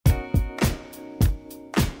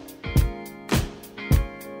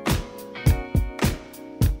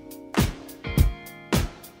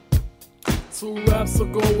2 raps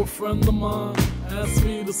ago, a friend of mine asked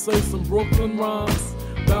me to say some Brooklyn rhymes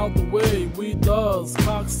about the way we does,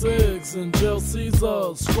 cock cigs and jail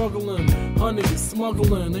Caesars, struggling, honey,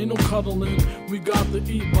 smuggling, ain't no cuddling. We got to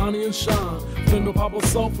eat Bonnie and Shyne, finger pop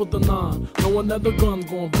herself with the 9, knowing that the gun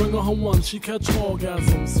gon' bring her one. She catch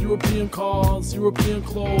orgasms, European cars, European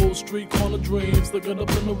clothes, street corner dreams. They get up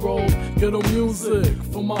in the road, ghetto music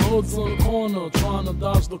for my hoods on the corner, trying to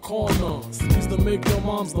dodge the corners. Used to make your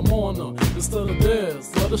moms the mourner instead of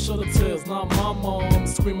theirs. Let her shed her tears, not my mom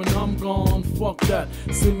screaming I'm gone. Fuck that.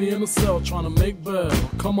 See me in a cell trying to make bail.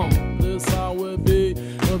 Come on, this how it be.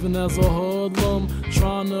 Living as a hoodlum,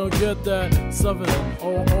 trying to get that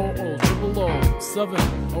 70000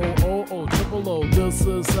 70000. This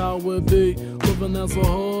is how it be. Living as a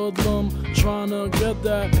hoodlum, trying to get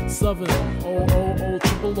that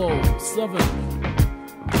 70000 7.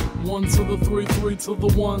 1 to the 3, 3 to the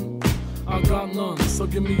 1. I got none, so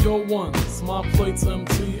give me your ones. My plate's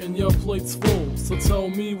empty and your plate's full, so tell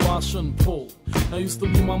me why I shouldn't pull. That used to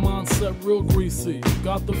be my mindset, real greasy.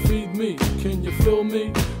 Got to feed me, can you feel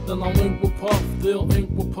me? Then I link with Puff, deal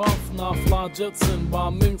ink with Puff. Now I fly jets in,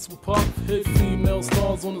 buy minks with Puff. Hit female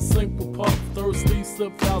stars on the sink with Puff. Thirsty,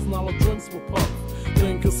 sip $1,000 drinks with Puff.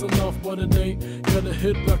 Think it's enough, but it ain't. Get a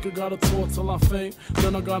hit record, gotta tour till I faint.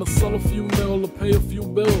 Then I gotta sell a few mil to pay a few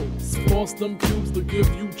bills. Floss them cubes to give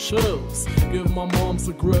you chills. Give my moms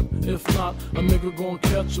a grip, if not, a nigga gon'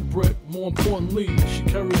 catch a brick. More importantly, she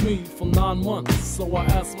carried me for 9 months. So I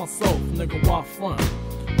asked myself, nigga, why front?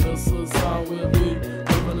 This is how it be,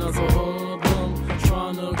 living as a hoodlum,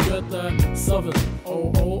 trying to get that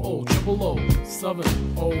 7000000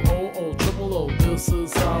 7000000. This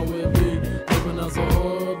is how it be, living as a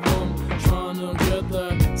hoodlum, trying to get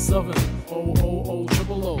that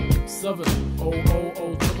 7000000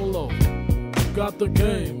 7000000. Got the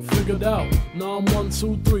game figured out. Now I'm 1,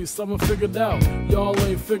 2, 3, 7 figured out. Y'all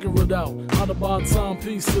ain't figure it out. How to buy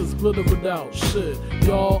timepieces, glitter it out. Shit,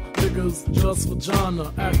 y'all niggas just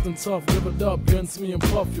vagina, acting tough. Give it up against me and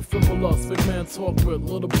Puff. You frivolous, big man talk with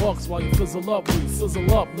little bucks while you fizzle up. We sizzle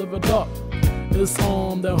up, live it up. It's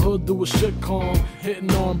on that hood do a shit calm, hitting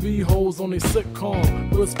R&B hoes on they sitcom.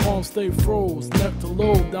 Wrist palm stay froze, neck to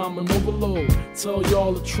low, diamond overload. Tell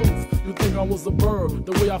y'all the truth, you think I was a bird,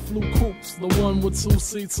 the way I flew coops, the one with 2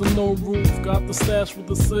 seats and no roof. Got the stash with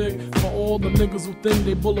the cig, for all the niggas who think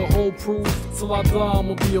they bullet hole proof. Till I die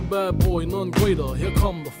I'ma be a bad boy, none greater. Here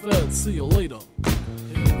come the feds, see you later.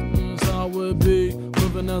 Here's how it be,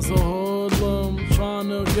 living as a hoodlum, trying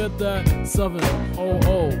to get that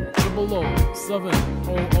 7000000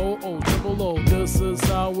 7000000. This is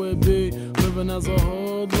how it be, living as a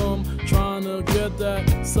hoodlum, trying to get that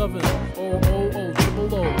 7000000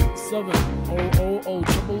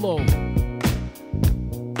 7000000.